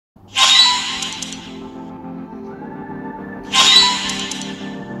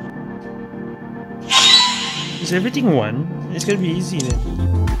Is everything 1? It's gonna be easy then.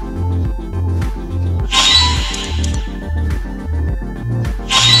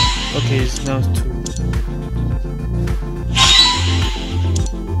 Okay, it's now 2.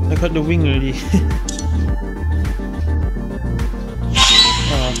 I got the wing already.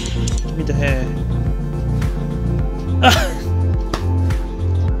 Oh, give me the hair.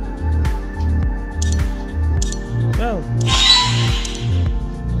 Well,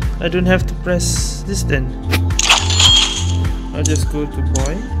 I don't have to press this then. I'll just go to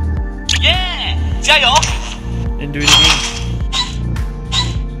boy. Yeah! 加油! And do it again.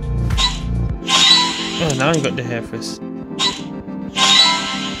 Oh, now I got the hair first.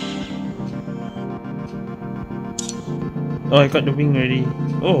 Oh, I got the wing already.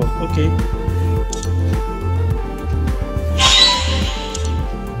 Oh, okay.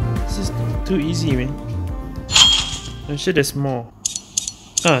 This is too easy, man. I'm sure there's more.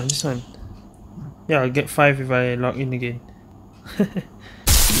 Ah, this one. Yeah, I'll get 5 if I log in again.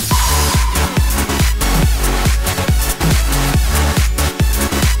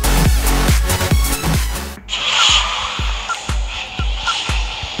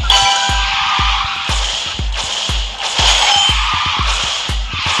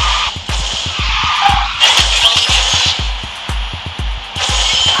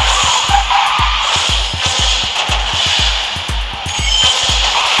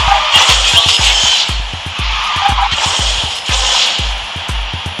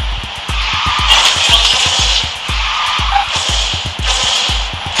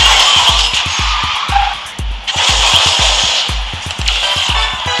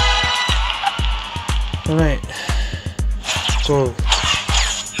 Alright, go.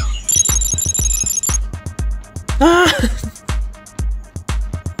 Ah!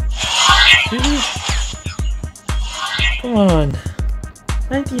 Really? Come on.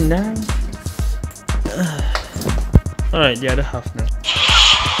 99. Alright, the other half now.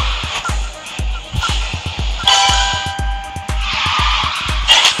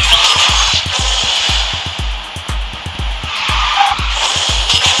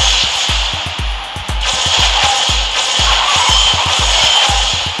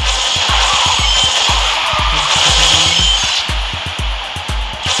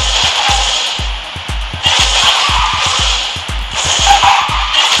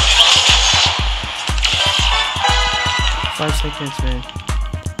 Seconds, man.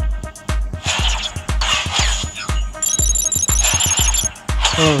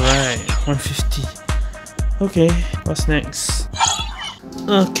 Alright, 150. Okay, what's next?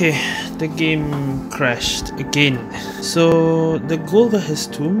 Okay, the game crashed again. So the Golga has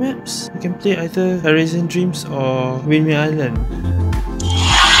 2 maps. You can play either Horizon Dreams or Windmill Island.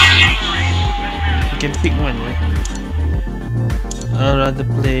 You can pick one, right? I'd rather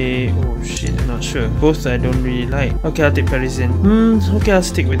play... oh shit, I'm not sure. Both I don't really like. Okay, I'll take Parisian. Okay, I'll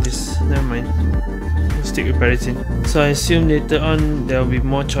stick with this. Never mind. I'll stick with Parisian. So I assume later on there will be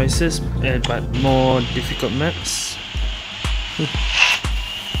more choices, but more difficult maps.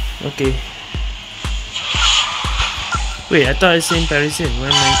 Okay. Wait, I thought I was saying Parisian. Where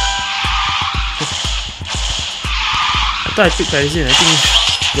am I? I thought I picked Parisian. I think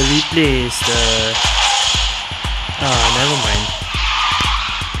the replay is the... ah, never mind.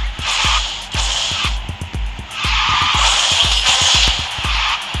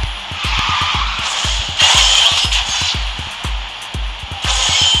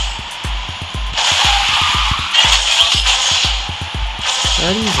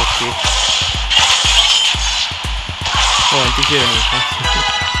 That is okay. Oh, until here only.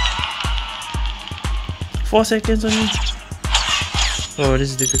 4 seconds only. Oh, this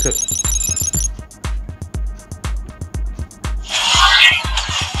is difficult.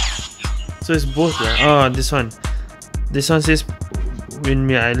 So it's both, right? Oh, this one. This one says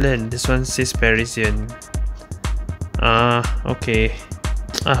Windmill Island. This one says Parisian. Ah, okay.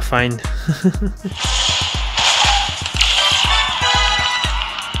 Ah, fine.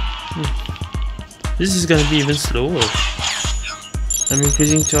 This is gonna be even slower. I'm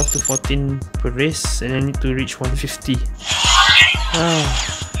increasing 12 to 14 per race and I need to reach 150.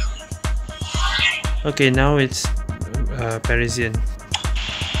 Okay, now it's Parisian.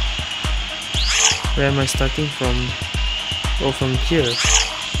 Where am I starting from? Oh, from here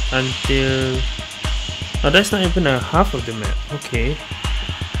until... oh, that's not even a half of the map. Okay.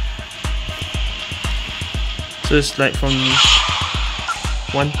 So it's like from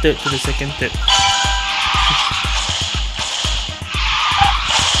 1/3 to the 2nd third.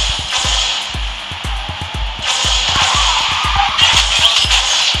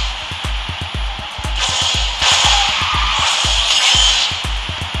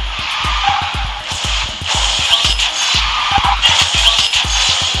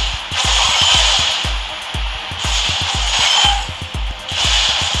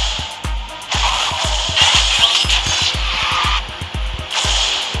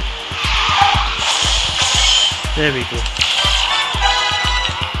 There we go.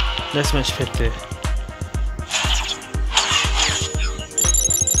 That's much better.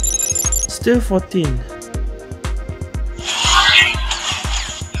 Still 14.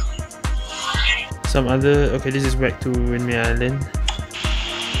 Some other... Okay, this is back to Windmill Island.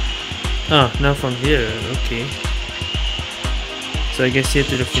 Ah, now from here. Okay. So I guess here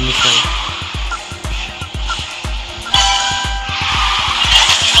to the finish line.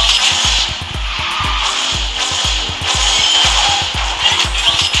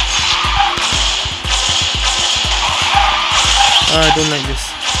 Ah, I don't like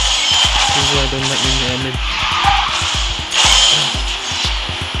this. This is why I don't like Windmill Island.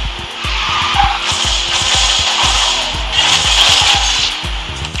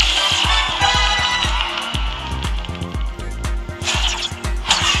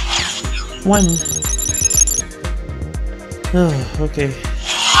 One. Oh, okay.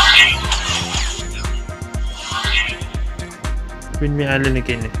 Windmill Island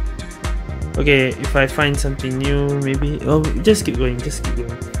again. Okay, if I find something new, maybe... Oh, just keep going, just keep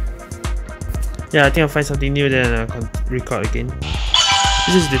going. Yeah, I think I'll find something new, then I'll record again.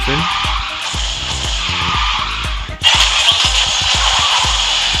 This is different.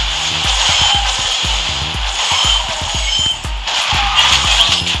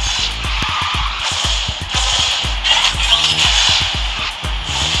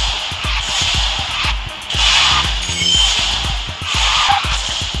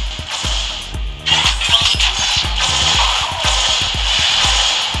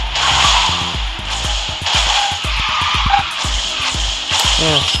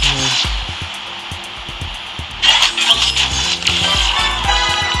 Oh, man.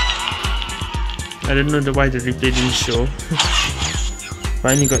 I don't know why the replay didn't show.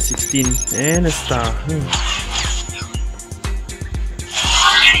 Finally got 16 and a star.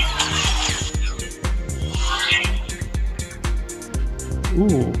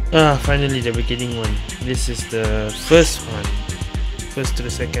 Ooh. Ah, finally the beginning one. This is the first one. First to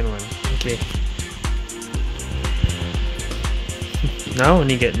the second one. Okay. Now I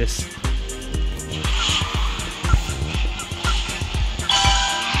only get this.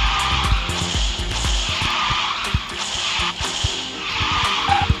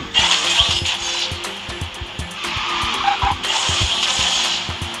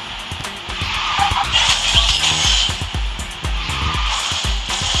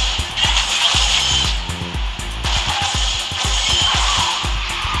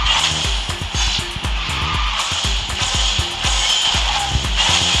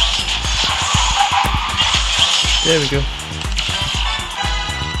 There we go.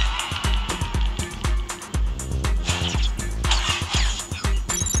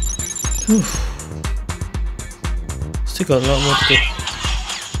 Whew. Still got a lot more to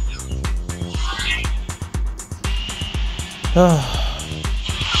go.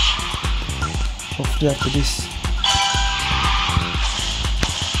 Hopefully after this.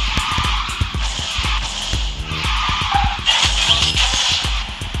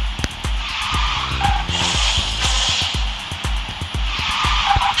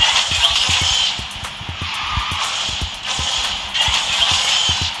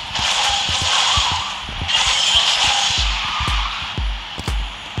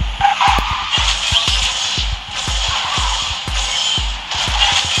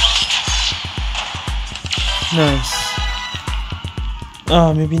 Nice.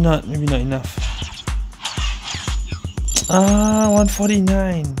 Oh, maybe not enough. Ah,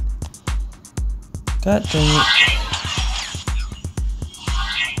 149. God dang it.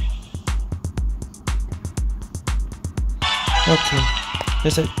 Okay,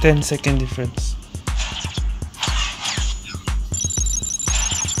 there's a 10-second difference.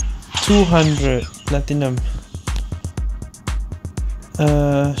 200 platinum.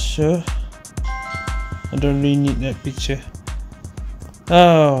 Sure. I don't really need that picture.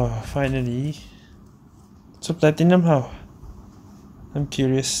 Oh, finally. So platinum how? I'm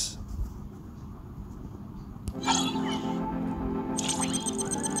curious.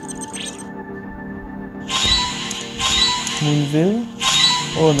 Moonville?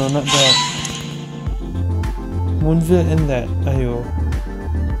 Oh no, not that. Moonville and that. Ayo.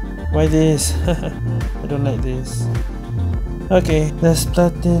 Why this? I don't like this. Okay, that's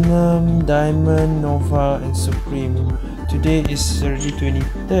Platinum, Diamond, Nova, and Supreme. Today is already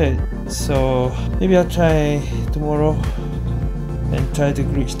 23rd, so maybe I'll try tomorrow and try to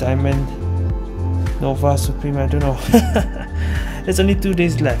reach Diamond, Nova, Supreme, I don't know. There's only 2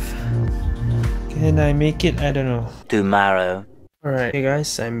 days left. Can I make it? I don't know. Tomorrow. Alright, hey guys,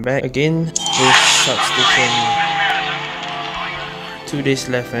 I'm back again with Substation. 2 days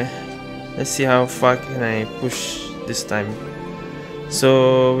left, Let's see how far can I push this time.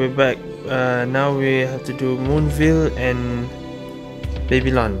 So we're back. Now we have to do Moonville and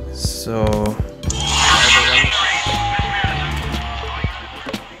Babylon.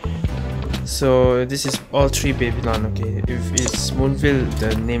 So this is all three Babylon. Okay, if it's Moonville,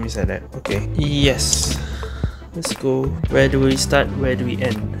 the name is like that. Okay, yes. Let's go. Where do we start? Where do we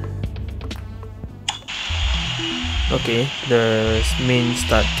end? Okay, the main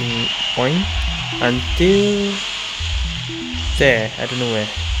starting point until there. I don't know where.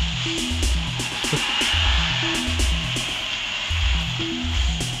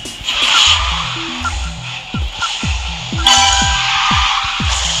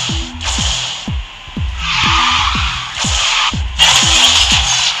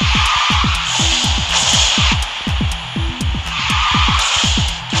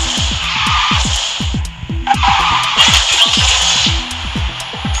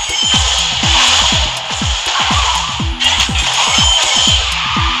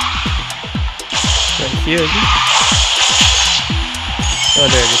 Here it is. Oh,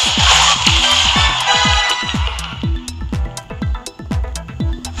 there it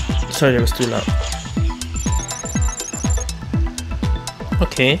is. Sorry, that was too loud.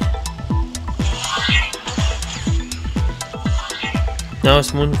 Okay. Now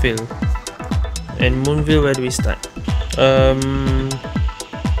it's Moonville. And Moonville, where do we start?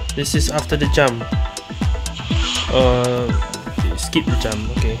 This is after the jump. Skip the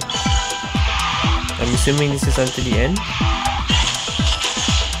jump, okay. I'm assuming this is until the end.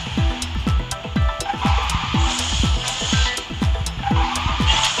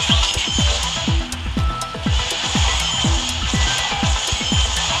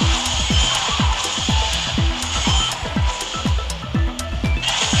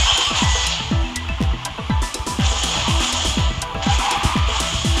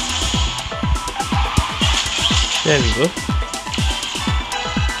 There we go.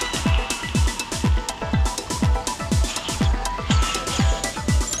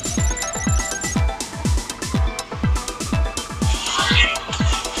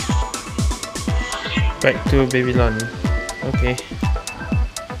 Back to Babylon. Okay.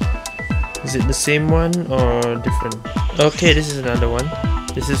 Is it the same one or different? Okay, this is another one.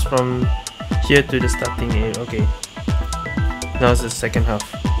 This is from here to the starting area. Okay. Now it's the second half.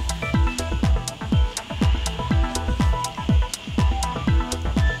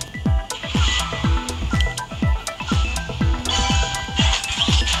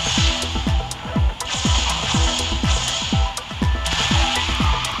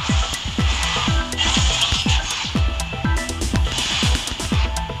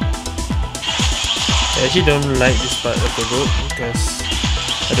 I actually don't like this part of the road because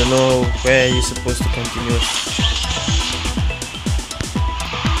I don't know where you're supposed to continue.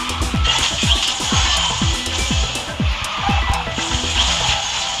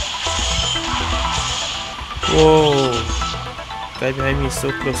 Whoa! Guy behind me is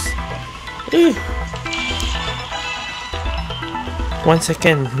so close. 1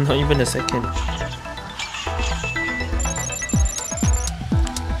 second, not even a second.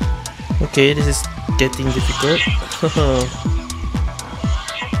 Okay, this is getting difficult.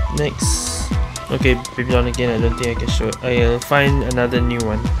 Next. Okay, Babylon again. I don't think I can show it. I'll find another new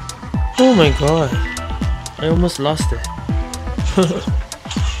one. Oh my god. I almost lost it.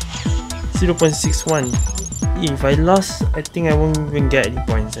 0.61. If I lost, I think I won't even get any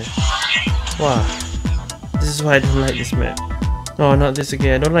points. Wow. This is why I don't like this map. Oh, not this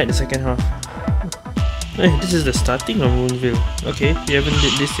again. I don't like the second half. Hey, this is the starting of Moonville. Okay, we haven't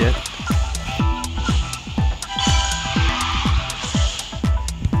did this yet.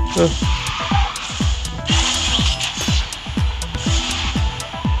 Oh.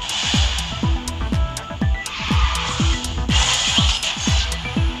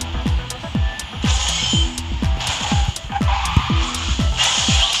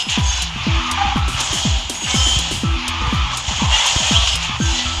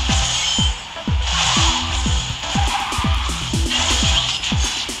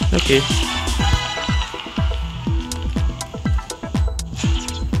 Okay.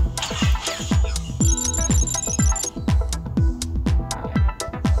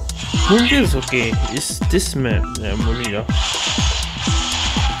 Moonville's okay. It's this map that I'm worried of.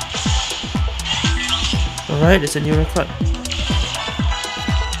 Alright, it's a new record.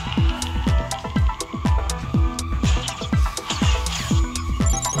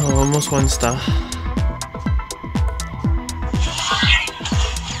 Oh, almost 1 star.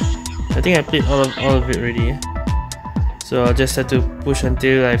 I think I played all of it already. So I'll just have to push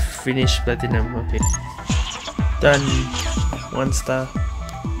until I finish platinum. Okay. Done. 1 star.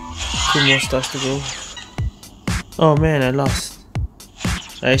 2 more stars to go. Oh man, I lost.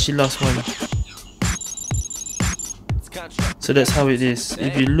 I actually lost one. So that's how it is.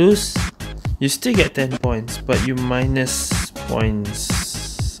 If you lose, you still get 10 points, but you minus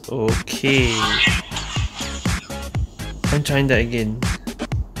points. Okay. I'm trying that again.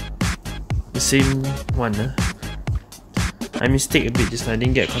 The same one, huh? I mistake a bit just now, I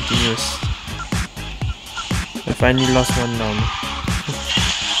didn't get continuous. I finally lost one round.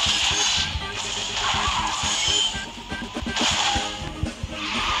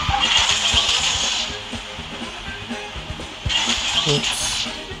 Oops.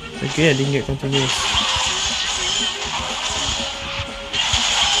 Okay, I didn't get continuous.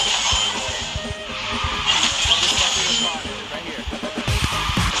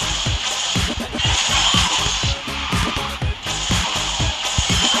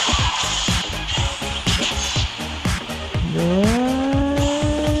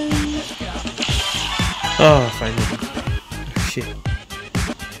 Oh, finally. Shit.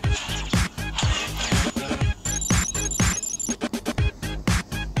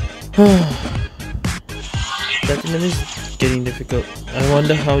 Platinum is getting difficult. I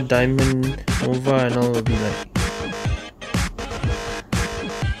wonder how Diamond, Nova and all will be like.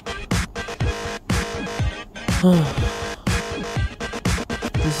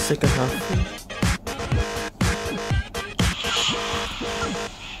 This is second half.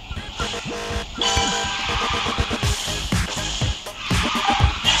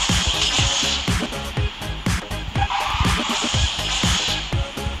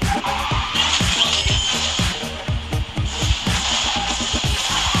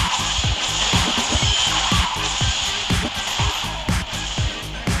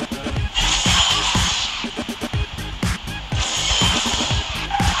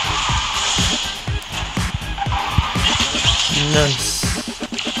 Nice.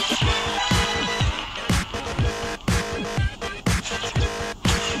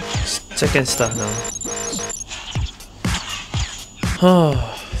 Second star now. Oh,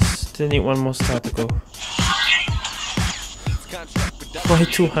 still need one more star to go. Why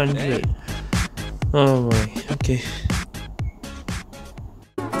 200? Oh boy, okay.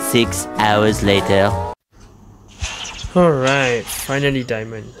 6 hours later. Alright, finally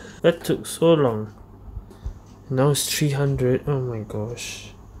diamond. That took so long. Now it's 300. Oh my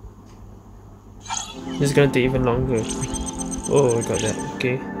gosh. This is gonna take even longer. Oh, I got that.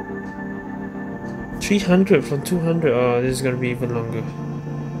 Okay. 300 from 200. Oh, this is gonna be even longer.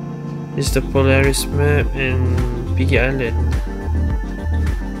 This is the Polaris map and Piggy Island.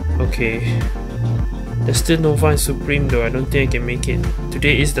 Okay. There's still Nova and Supreme though. I don't think I can make it.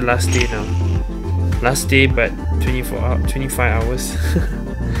 Today is the last day now. Last day, but 25 hours.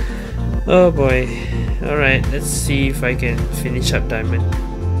 Oh boy. Alright, let's see if I can finish up diamond.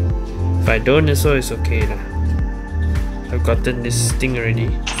 If I don't, so it's okay lah. I've gotten this thing already.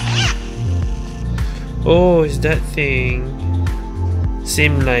 Oh, it's that thing.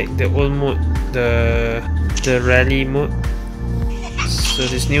 Same like the old mode, the rally mode. So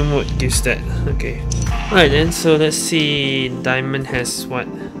this new mode gives that. Okay. Alright then, so let's see. Diamond has what?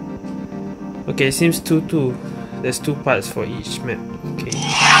 Okay, it seems 2-2. There's 2 parts for each map. Okay.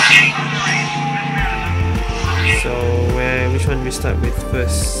 So which one we start with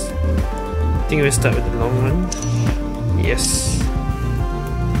first? I think we'll start with the long one. Yes.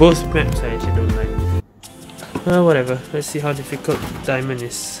 Both maps I actually don't like. Whatever. Let's see how difficult diamond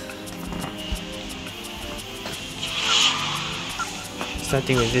is.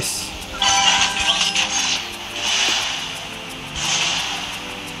 Starting with this.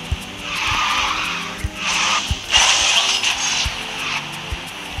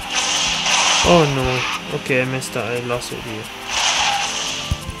 Oh no. Okay, I messed up. I lost it here.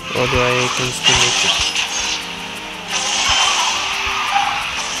 Or do I can still make it?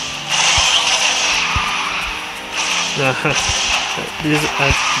 Nah. This is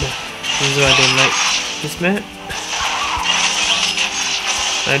why I don't like this map.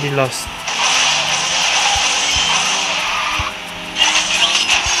 I already lost.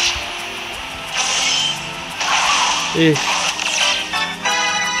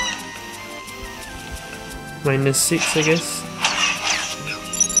 -6, I guess.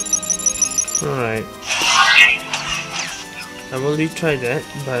 Alright. I've already tried that,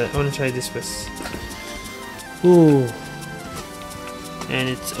 but I want to try this first. Ooh. And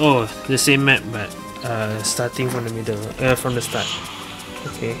it's the same map, but starting from the middle, from the start.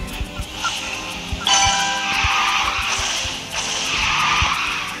 Okay.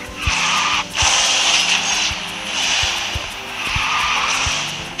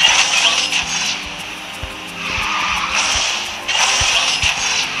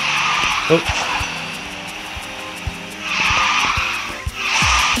 Oh.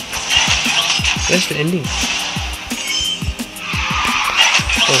 Where's the ending?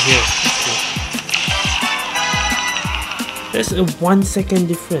 Oh, here. Okay. There's a 1 second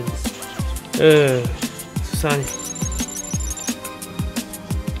difference. Susah ni.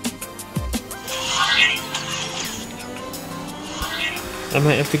 I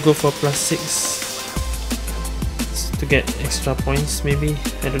might have to go for +6 to get extra points, maybe.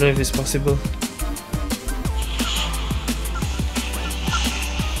 I don't know if it's possible.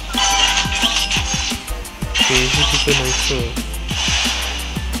 Okay, people nitro.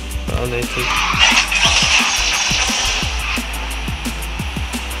 Oh, nitro.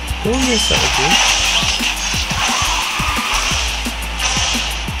 Don't mess up, okay?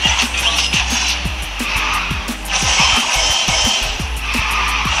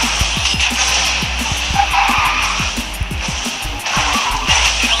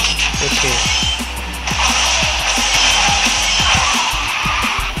 Okay.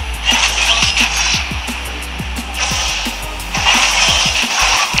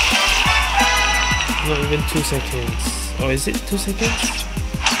 Not even 2 seconds. Or is it 2 seconds?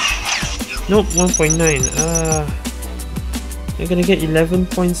 Nope, 1.9. You're gonna get 11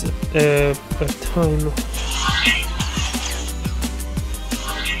 points a time.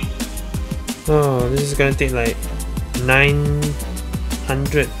 Oh, this is gonna take like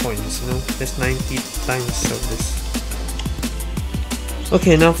 900 points, you know? That's 90 times of this.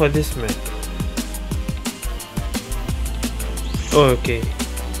 Okay, now for this map. Oh, okay.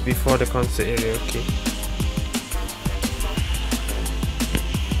 Before the concert area, okay.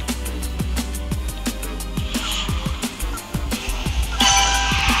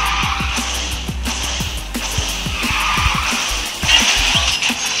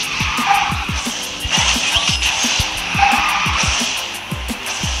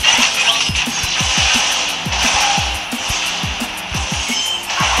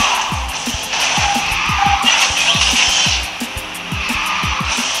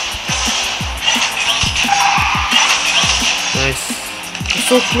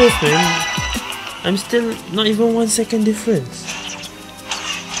 So close, man. I'm still not even 1 second difference.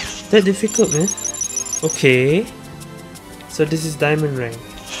 That difficult, man. Okay. So this is diamond rank.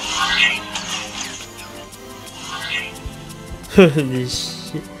 Holy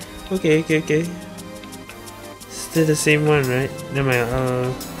shit. Okay. Still the same one, right? Never mind.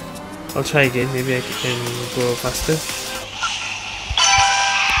 I'll try again. Maybe I can go faster.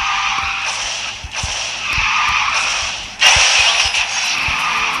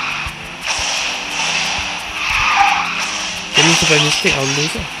 If I mistake, I'll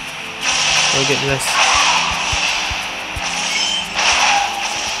lose it. I'll get less.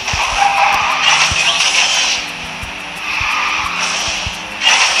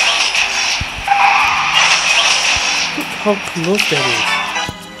 Look how close that is.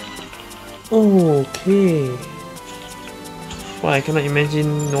 Okay. Wow, I cannot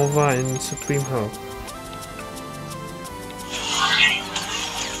imagine Nova and Supreme how.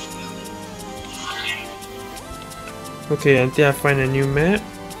 Okay, until I find a new map.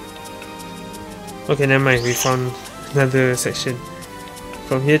 Okay, never mind, we found another section.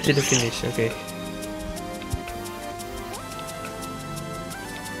 From here to the finish, okay.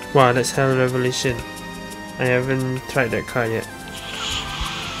 Wow, that's Hell Revelation. I haven't tried that car yet.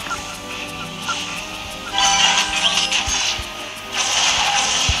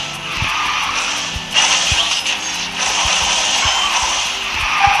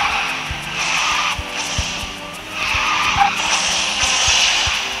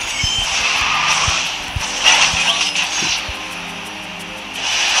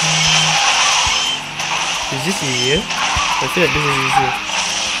 Is this easier? I feel like this is easier.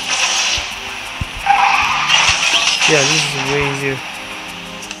 Yeah, this is way easier.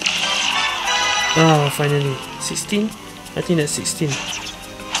 Oh, finally. 16? I think that's 16.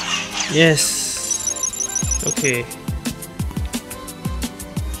 Yes. Okay.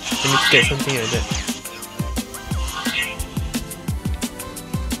 I need to get something like that.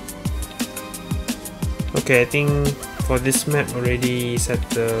 Okay, I think for this map already set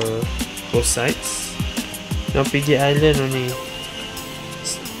both sides. Now PG Island only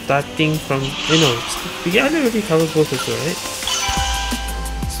starting from, you know, PG Island already covered both also, right?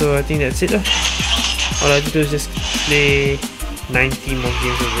 So I think that's it lah. All I have to do is just play 90 more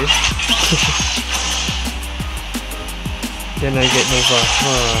games of this. Then I get Nova.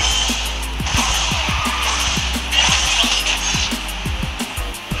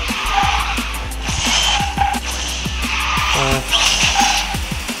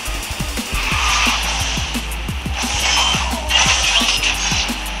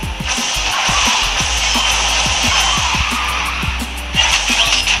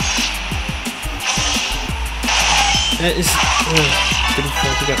 It's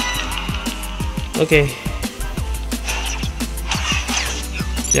 34 juga. Okay.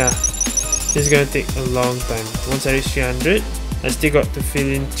 Yeah, this is gonna take a long time. Once I reach 300, I still got to fill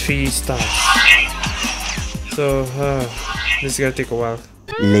in 3 stars. So, this is gonna take a while.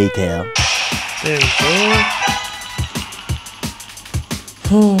 Later. There we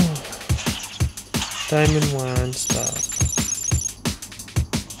go. Diamond 1 star.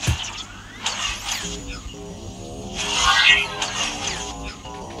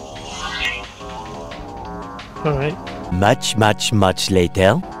 Alright. Much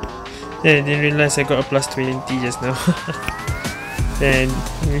later. Yeah, I didn't realize I got a plus 20 just now. Then,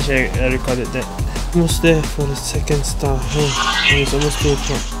 I wish I recorded that. Almost there for the 2nd star. It's almost 2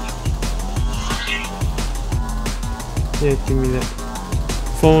 o'clock. Yeah, give me that.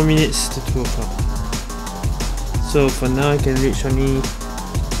 4 more minutes to 2 o'clock. So for now I can reach only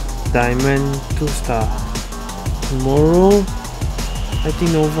Diamond 2 star. Tomorrow, I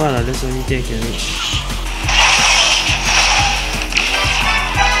think Nova lah, that's the only thing I can reach.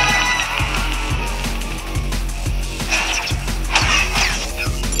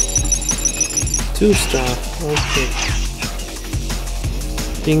 Two star, okay.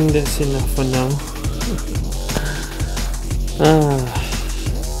 I think that's enough for now.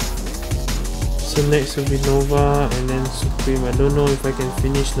 So next will be Nova and then Supreme. I don't know if I can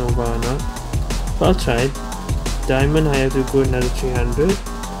finish Nova or not, but I'll try. Diamond I have to go another 300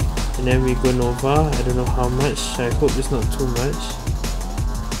 and then we go Nova. I don't know how much, I hope it's not too much.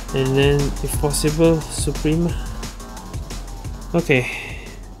 And then if possible Supreme. Okay.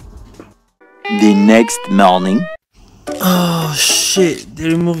 The next morning. Oh shit, they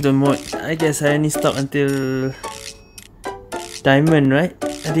removed the mod. I guess I only stopped until Diamond, right?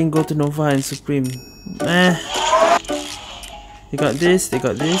 I didn't go to Nova and Supreme. They got this, they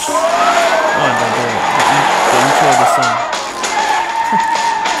got this. Oh, the intro of the song.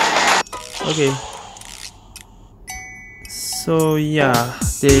 Okay. So yeah,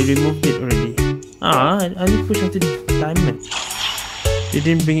 they removed it already. I only pushed until Diamond. They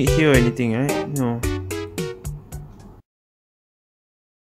didn't bring it here or anything, right? No.